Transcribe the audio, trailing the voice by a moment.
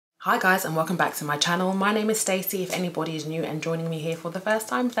Hi guys, and welcome back to my channel. My name is Stacey. If anybody is new and joining me here for the first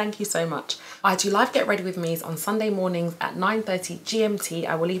time, thank you so much. I do live Get Ready With Me's on Sunday mornings at 9:30 GMT.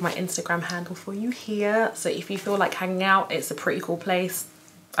 I will leave my Instagram handle for you here. So if you feel like hanging out, it's a pretty cool place.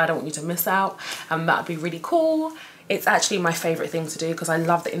 I don't want you to miss out, and that'd be really cool. It's actually my favorite thing to do because I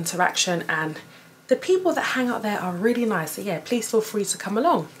love the interaction and the people that hang out there are really nice. So yeah, please feel free to come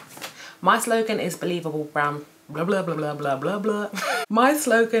along. My slogan is believable brown blah blah blah blah blah blah blah. My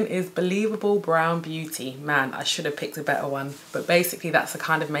slogan is believable brown beauty. Man, I should have picked a better one, but basically that's the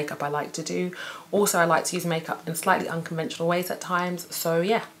kind of makeup I like to do. Also, I like to use makeup in slightly unconventional ways at times. So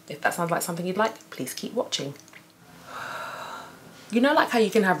yeah, if that sounds like something you'd like, please keep watching. You know, like how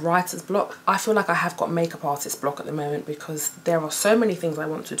you can have writer's block? I feel like I have got makeup artist block at the moment because there are so many things I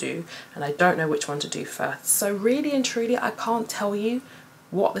want to do and I don't know which one to do first. So really and truly, I can't tell you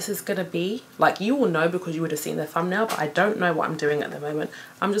what this is gonna be. Like, you will know because you would have seen the thumbnail, but I don't know what I'm doing at the moment.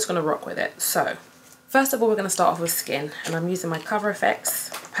 I'm just gonna rock with it. So first of all, we're gonna start off with skin, and I'm using my Cover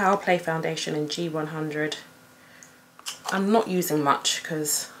FX Power Play Foundation in G100. I'm not using much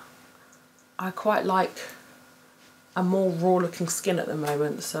because I quite like a more raw looking skin at the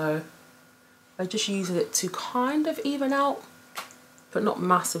moment, so I just use it to kind of even out, but not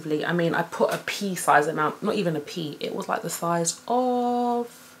massively. I mean, I put a pea size amount, not even a pea, it was like the size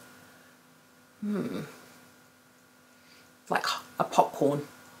of like a popcorn.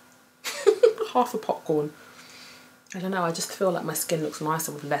 Half a popcorn. I don't know, I just feel like my skin looks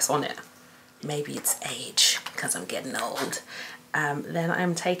nicer with less on it. Maybe it's age because I'm getting old. Then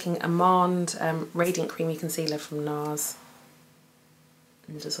I'm taking Amand Radiant Creamy Concealer from NARS.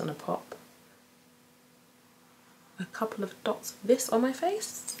 I'm just gonna pop a couple of dots of this on my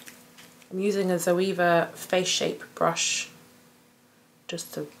face. I'm using a Zoeva Face Shape brush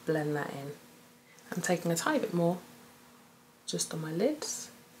just to blend that in. I'm taking a tiny bit more just on my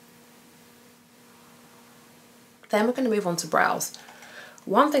lids. Then we're going to move on to brows.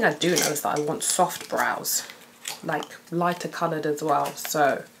 One thing I do know is that I want soft brows, like lighter coloured as well.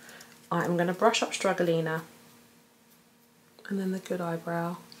 So I'm going to brush up Strugglina and then the Good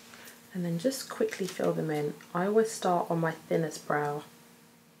Eyebrow, and then just quickly fill them in. I always start on my thinnest brow,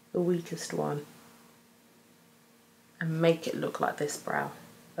 the weakest one, and make it look like this brow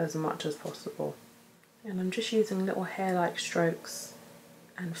as much as possible. And I'm just using little hair-like strokes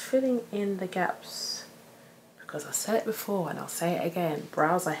and filling in the gaps, because I said it before and I'll say it again,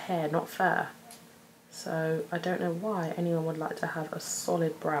 brows are hair, not fur. So I don't know why anyone would like to have a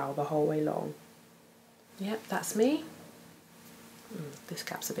solid brow the whole way long. Yep, that's me. This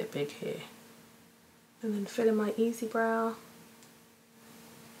gap's a bit big here. And then fill in my easy brow.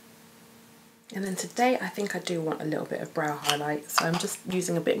 And then today I think I do want a little bit of brow highlight, so I'm just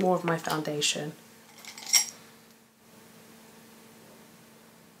using a bit more of my foundation.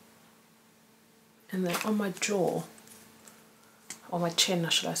 And then on my jaw, on my chin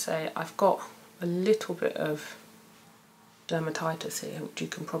should I say, I've got a little bit of dermatitis here, which you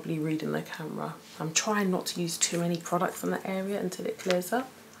can probably read in the camera. I'm trying not to use too many products in that area until it clears up.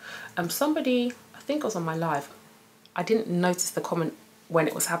 Somebody, I think it was on my live, I didn't notice the comment when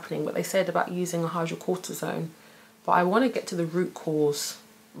it was happening, but they said about using a hydrocortisone, but I want to get to the root cause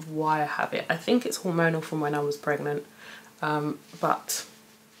of why I have it. I think it's hormonal from when I was pregnant, but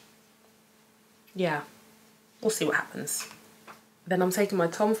yeah, we'll see what happens. Then I'm taking my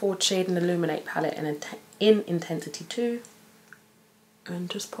Tom Ford Shade and Illuminate palette in Intensity 2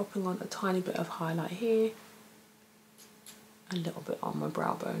 and just popping on a tiny bit of highlight here, a little bit on my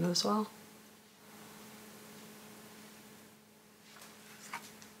brow bone as well.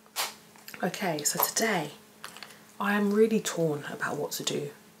 Okay, so today I am really torn about what to do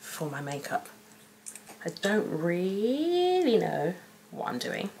for my makeup. I don't really know what I'm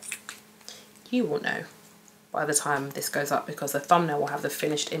doing. You will know by the time this goes up because the thumbnail will have the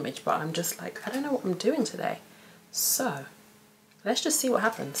finished image, but I'm just like, I don't know what I'm doing today. So let's just see what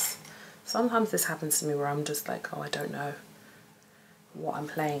happens. Sometimes this happens to me where I'm just like, oh, I don't know what I'm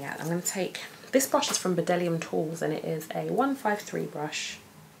playing at. I'm going to take, this brush is from Bdellium Tools and it is a 153 brush.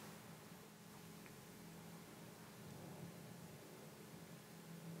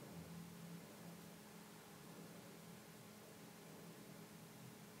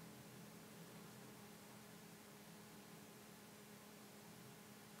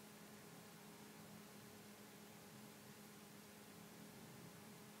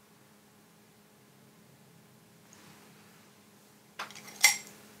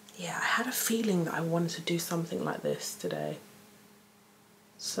 Yeah, I had a feeling that I wanted to do something like this today.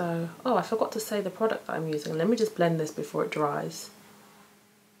 So, oh, I forgot to say the product that I'm using. Let me just blend this before it dries.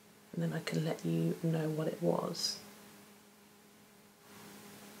 And then I can let you know what it was.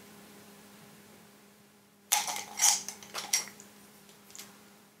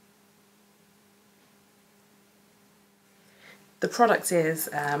 The product is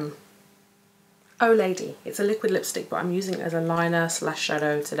Oh Lady. It's a liquid lipstick, but I'm using it as a liner slash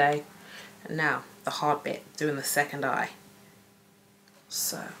shadow today. And now, the hard bit, doing the second eye.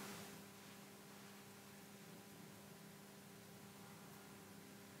 So.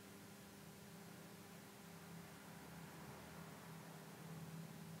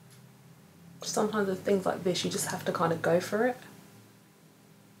 Sometimes with things like this, you just have to kind of go for it.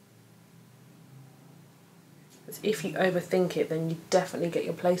 Because if you overthink it, then you definitely get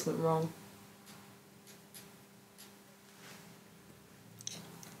your placement wrong.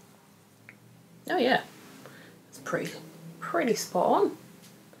 Oh yeah, it's pretty spot on.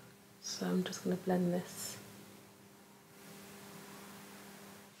 So I'm just going to blend this.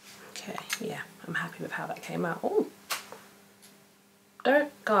 Okay, yeah, I'm happy with how that came out. Oh,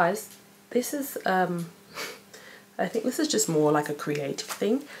 guys, this is, I think this is just more like a creative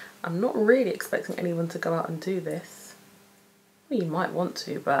thing. I'm not really expecting anyone to go out and do this. Well, you might want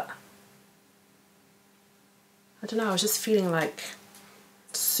to, but I don't know, I was just feeling like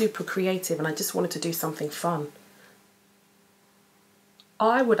super creative and I just wanted to do something fun.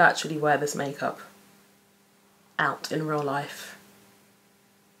 I would actually wear this makeup out in real life,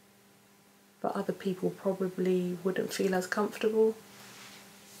 but other people probably wouldn't feel as comfortable.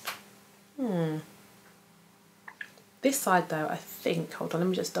 This side though, I think, hold on, let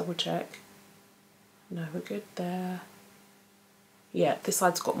me just double check. No, we're good there. Yeah, this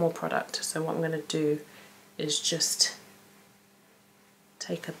side's got more product, so what I'm going to do is just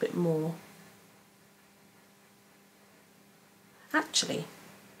take a bit more. Actually,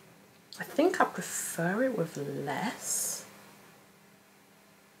 I think I prefer it with less.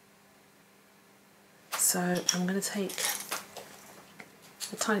 So I'm going to take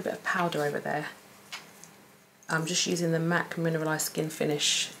a tiny bit of powder over there. I'm just using the MAC Mineralized Skin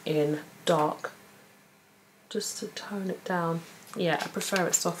Finish in dark, just to tone it down. Yeah, I prefer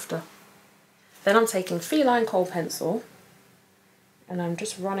it softer. Then I'm taking Feline Kohl Pencil, and I'm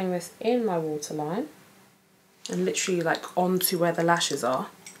just running this in my waterline, and literally like onto where the lashes are.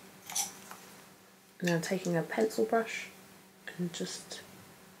 And then I'm taking a pencil brush and just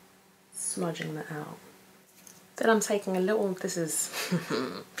smudging that out. Then I'm taking a little, this is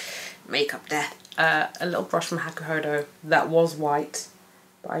makeup death, a little brush from Hakuhodo that was white,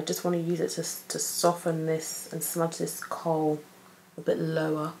 but I just want to use it to soften this and smudge this kohl a bit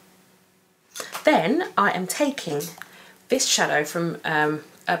lower. Then I am taking this shadow from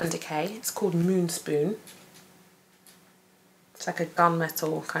Urban Decay. It's called Moonspoon. It's like a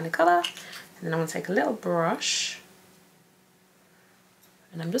gunmetal kind of colour. And then I'm going to take a little brush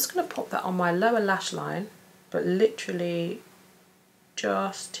and I'm just going to pop that on my lower lash line, but literally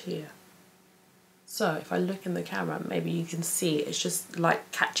just here. So if I look in the camera, maybe you can see it's just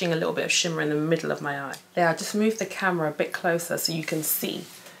like catching a little bit of shimmer in the middle of my eye. There, I just moved the camera a bit closer so you can see.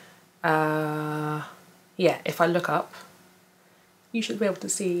 Yeah, if I look up, you should be able to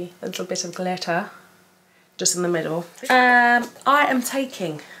see a little bit of glitter just in the middle. I am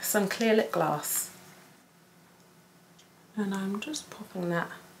taking some clear lip gloss and I'm just popping that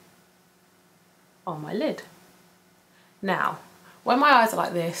on my lid. Now, when my eyes are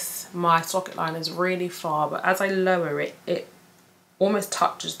like this, my socket line is really far, but as I lower it, it almost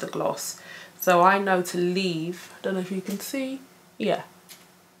touches the gloss. So I know to leave, I don't know if you can see, yeah,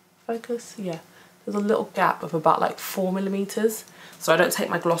 focus, yeah. There's a little gap of about like 4mm. So I don't take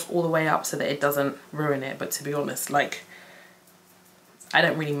my gloss all the way up so that it doesn't ruin it. But to be honest, like, I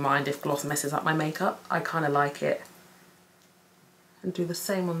don't really mind if gloss messes up my makeup. I kind of like it. And do the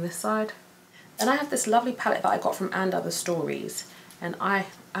same on this side. Then I have this lovely palette that I got from And Other Stories. And I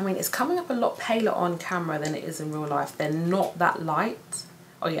mean, it's coming up a lot paler on camera than it is in real life. They're not that light.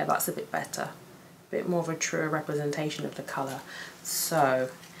 Oh yeah, that's a bit better. A bit more of a truer representation of the colour. So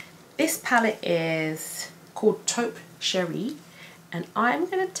this palette is called Taupe Cherie, and I'm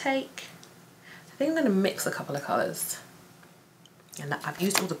going to take, I think I'm going to mix a couple of colours. And I've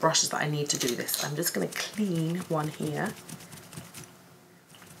used all the brushes that I need to do this. I'm just going to clean one here.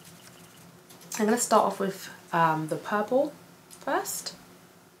 I'm going to start off with the purple first.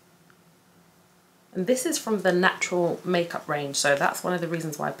 And this is from the Natural Makeup range, so that's one of the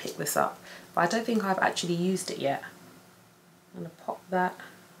reasons why I picked this up. But I don't think I've actually used it yet. I'm going to pop that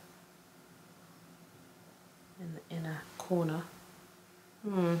in the inner corner.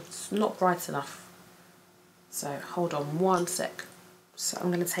 It's not bright enough. So hold on one sec. So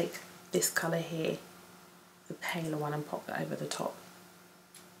I'm going to take this colour here, the paler one, and pop that over the top.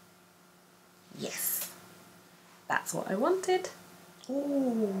 Yes, that's what I wanted.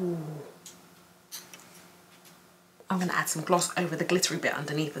 Ooh. I'm going to add some gloss over the glittery bit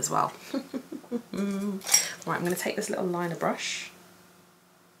underneath as well. Right, I'm going to take this little liner brush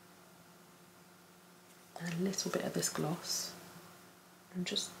and a little bit of this gloss and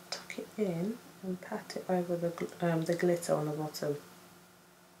just tuck it in and pat it over the glitter on the bottom.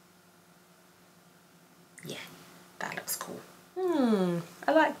 Yeah, that looks cool.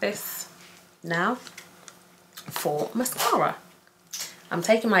 I like this. Now for mascara. I'm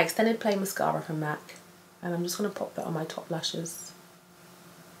taking my Extended Play mascara from MAC and I'm just going to pop that on my top lashes.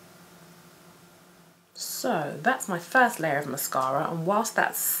 So that's my first layer of mascara, and whilst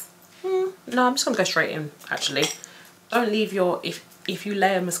that's no, I'm just going to go straight in actually. Don't leave your, if you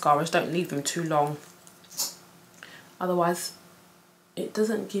layer mascaras, don't leave them too long, otherwise it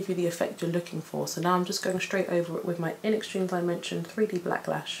doesn't give you the effect you're looking for. So now I'm just going straight over it with my In Extreme Dimension 3D Black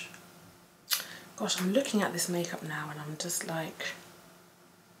Lash. Gosh, I'm looking at this makeup now and I'm just like,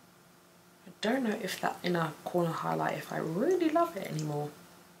 I don't know if that inner corner highlight, if I really love it anymore.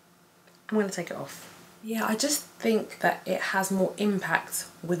 I'm going to take it off. Yeah, I just think that it has more impact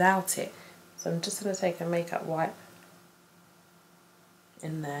without it. So I'm just going to take a makeup wipe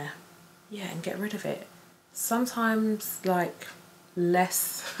in there. Yeah, and get rid of it. Sometimes, like,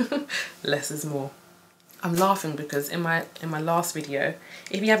 less less is more. I'm laughing because in my last video,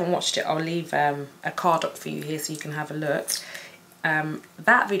 if you haven't watched it, I'll leave a card up for you here so you can have a look.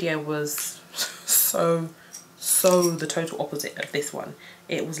 That video was so the total opposite of this one.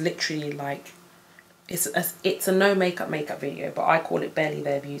 It was literally like, it's a no makeup video, but I call it barely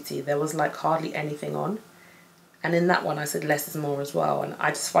there beauty. There was like hardly anything on, and in that one I said less is more as well, and I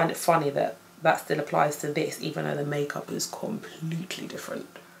just find it funny that that still applies to this even though the makeup is completely different.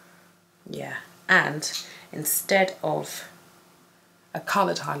 Yeah, and instead of a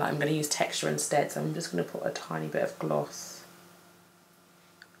coloured highlight I'm going to use texture instead, so I'm just going to put a tiny bit of gloss,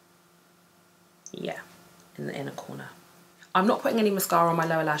 yeah, in the inner corner. I'm not putting any mascara on my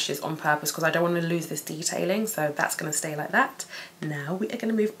lower lashes on purpose because I don't want to lose this detailing, so that's going to stay like that. Now we are going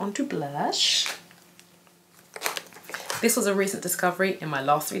to move on to blush. This was a recent discovery. In my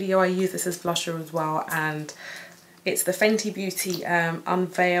last video I used this as blusher as well, and it's the Fenty Beauty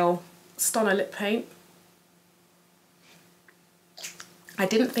Unveil Stunner Lip Paint. I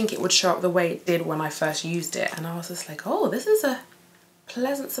didn't think it would show up the way it did when I first used it, and I was just like, oh, this is a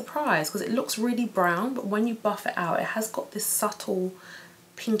pleasant surprise because it looks really brown, but when you buff it out it has got this subtle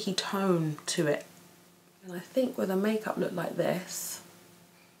pinky tone to it. And I think with a makeup look like this,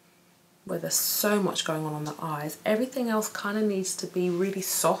 where there's so much going on the eyes, everything else kind of needs to be really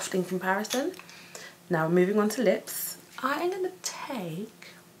soft in comparison. Now moving on to lips, I am going to take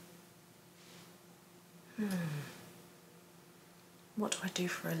what do I do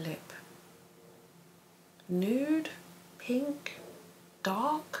for a lip? Nude, pink,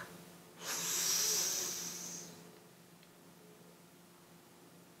 dark.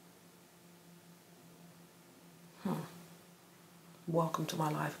 Welcome to my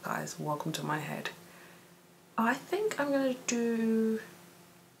life, guys. Welcome to my head. I think I'm gonna do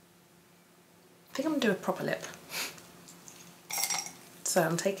a proper lip. So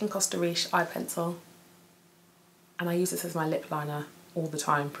I'm taking Costa Riche eye pencil, and I use this as my lip liner all the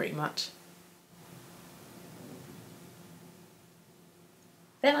time pretty much.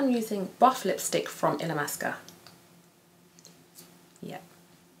 Then I'm using Buff lipstick from Illamasqua. Yeah.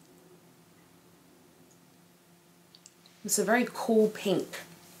 It's a very cool pink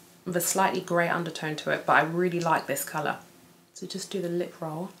with a slightly grey undertone to it, but I really like this colour. So just do the lip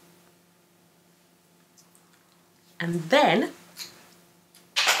roll. And then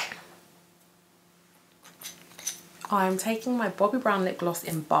I'm taking my Bobbi Brown lip gloss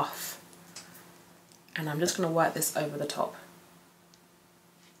in Buff, and I'm just going to work this over the top.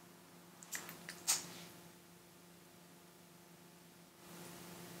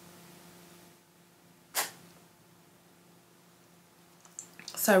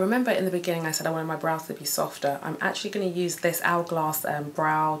 So remember in the beginning I said I wanted my brows to be softer. I'm actually going to use this Hourglass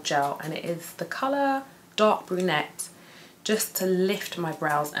brow gel, and it is the colour Dark Brunette, just to lift my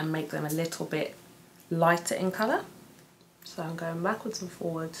brows and make them a little bit lighter in colour. So I'm going backwards and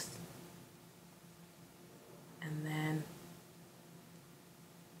forwards, and then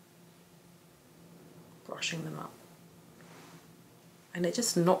brushing them up. And it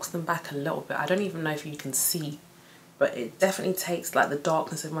just knocks them back a little bit. I don't even know if you can see, but it definitely takes like the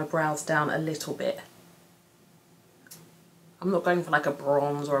darkness of my brows down a little bit. I'm not going for like a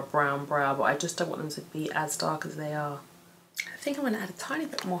bronze or a brown brow, but I just don't want them to be as dark as they are. I think I'm going to add a tiny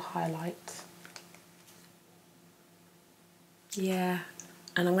bit more highlight. Yeah,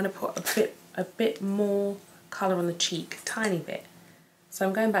 and I'm going to put a bit more colour on the cheek, a tiny bit. So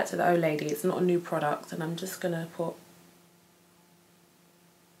I'm going back to the O Lady. It's not a new product, and I'm just going to put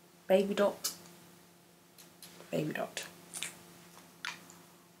Baby Dot Baby Dot.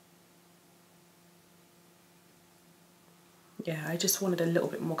 Yeah, I just wanted a little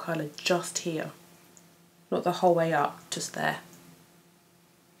bit more colour just here. Not the whole way up, just there.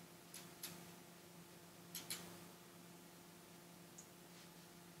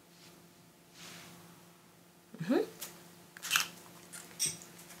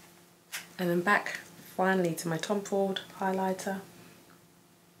 And then back finally to my Tom Ford highlighter.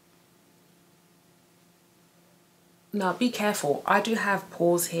 Now be careful, I do have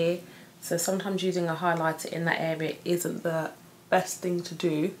pores here, so sometimes using a highlighter in that area isn't the best thing to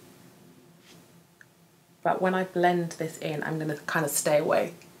do. But when I blend this in, I'm going to kind of stay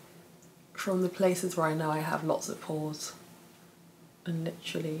away from the places where I know I have lots of pores and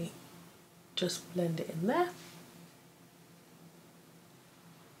literally just blend it in there.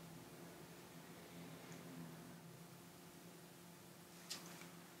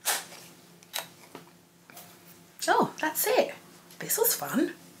 Oh, that's it. This was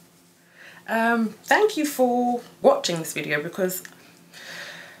fun. Thank you for watching this video, because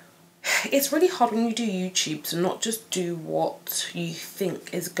it's really hard when you do YouTube to not just do what you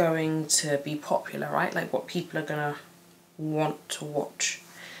think is going to be popular, right? Like what people are gonna want to watch.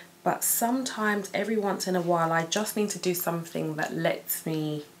 But sometimes, every once in a while, I just need to do something that lets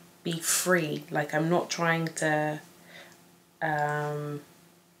me be free. Like I'm not trying to,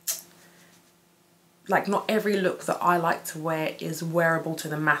 like not every look that I like to wear is wearable to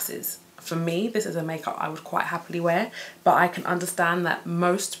the masses. For me, this is a makeup I would quite happily wear, but I can understand that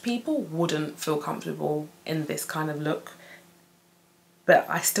most people wouldn't feel comfortable in this kind of look. But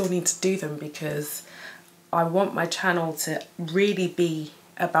I still need to do them because I want my channel to really be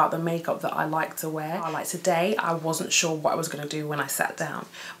about the makeup that I like to wear. Like today, I wasn't sure what I was going to do when I sat down.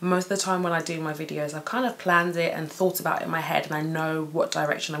 Most of the time when I do my videos, I've kind of planned it and thought about it in my head, and I know what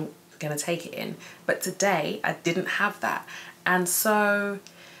direction I'm going to take it in. But today, I didn't have that. And so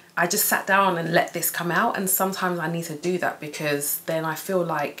I just sat down and let this come out, and sometimes I need to do that because then I feel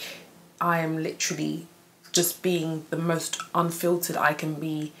like I am literally just being the most unfiltered I can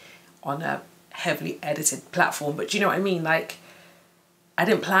be on a heavily edited platform. But do you know what I mean? Like, I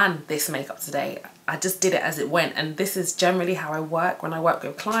didn't plan this makeup today. I just did it as it went, and this is generally how I work when I work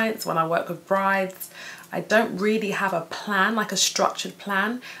with clients, when I work with brides. I don't really have a plan, like a structured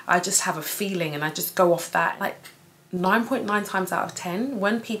plan. I just have a feeling and I just go off that. Like 9.9 times out of 10,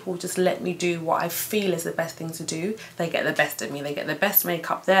 when people just let me do what I feel is the best thing to do, they get the best of me. They get the best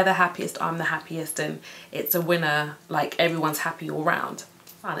makeup. They're the happiest, I'm the happiest, and it's a winner. Like everyone's happy all round.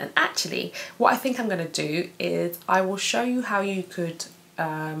 Fun. And actually, what I think I'm going to do is I will show you how you could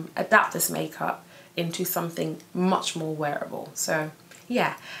adapt this makeup into something much more wearable. So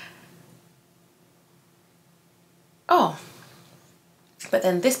yeah. Oh, but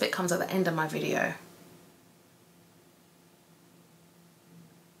then this bit comes at the end of my video.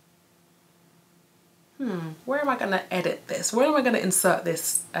 Where am I going to edit this? Where am I going to insert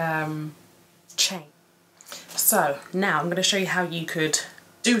this chain? So now I'm going to show you how you could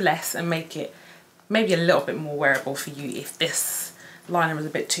do less and make it maybe a little bit more wearable for you if this liner is a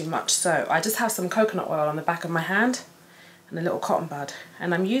bit too much. So I just have some coconut oil on the back of my hand and a little cotton bud,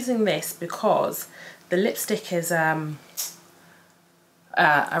 and I'm using this because the lipstick is a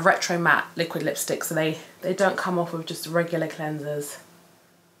retro matte liquid lipstick, so they don't come off with just regular cleansers.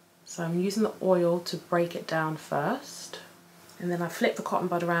 So I'm using the oil to break it down first, and then I flip the cotton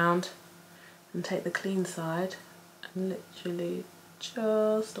bud around and take the clean side and literally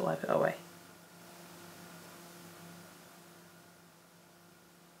just wipe it away.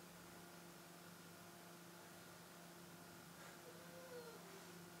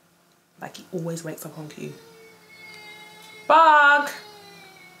 Like he always wakes up on cue. Bug!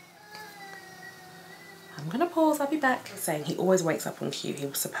 I'm gonna pause, I'll be back. Saying he always wakes up on cue. He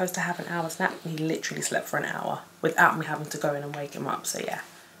was supposed to have an hour's nap and he literally slept for an hour without me having to go in and wake him up, so yeah.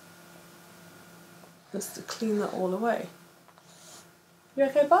 Just to clean that all away. You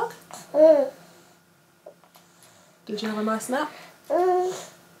okay, Bug? Did you have a nice nap?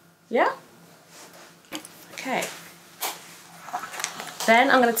 Yeah? Okay.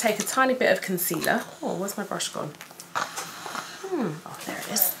 Then I'm going to take a tiny bit of concealer. Oh, where's my brush gone? Oh, there it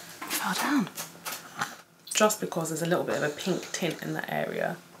is. It fell down. Just because there's a little bit of a pink tint in that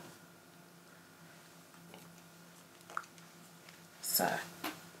area. So,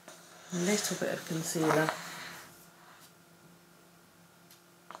 a little bit of concealer.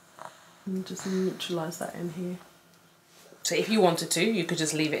 And just neutralise that in here. So if you wanted to, you could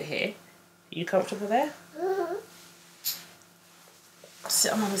just leave it here. Are you comfortable there?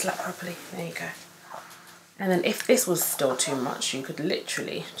 Sit on Mum's lap properly. There you go. And then if this was still too much, you could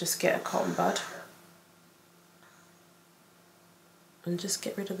literally just get a cotton bud and just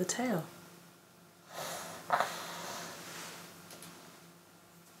get rid of the tail.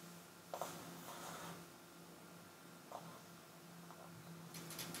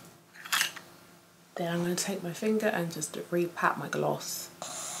 Then I'm going to take my finger and just re-pat my gloss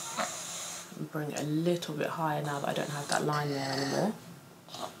and bring it a little bit higher now that I don't have that line there anymore.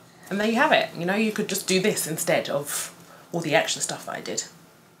 And there you have it. You know, you could just do this instead of all the extra stuff that I did.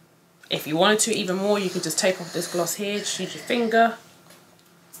 If you wanted to even more, you could just take off this gloss here, just use your finger.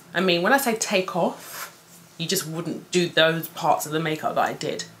 I mean, when I say take off, you just wouldn't do those parts of the makeup that I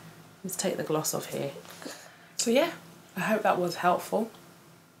did. Let's take the gloss off here. So yeah, I hope that was helpful.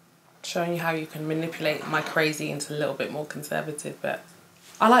 Showing you how you can manipulate my crazy into a little bit more conservative, but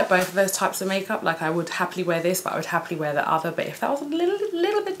I like both of those types of makeup. Like, I would happily wear this, but I would happily wear the other. But if that was a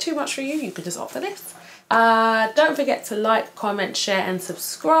little bit too much for you, you could just opt for this. Don't forget to like, comment, share and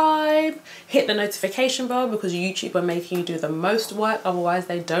subscribe. Hit the notification bell because YouTube are making you do the most work. Otherwise,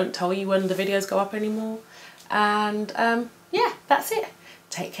 they don't tell you when the videos go up anymore. And yeah, that's it.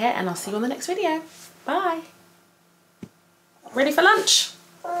 Take care and I'll see you on the next video. Bye. Ready for lunch?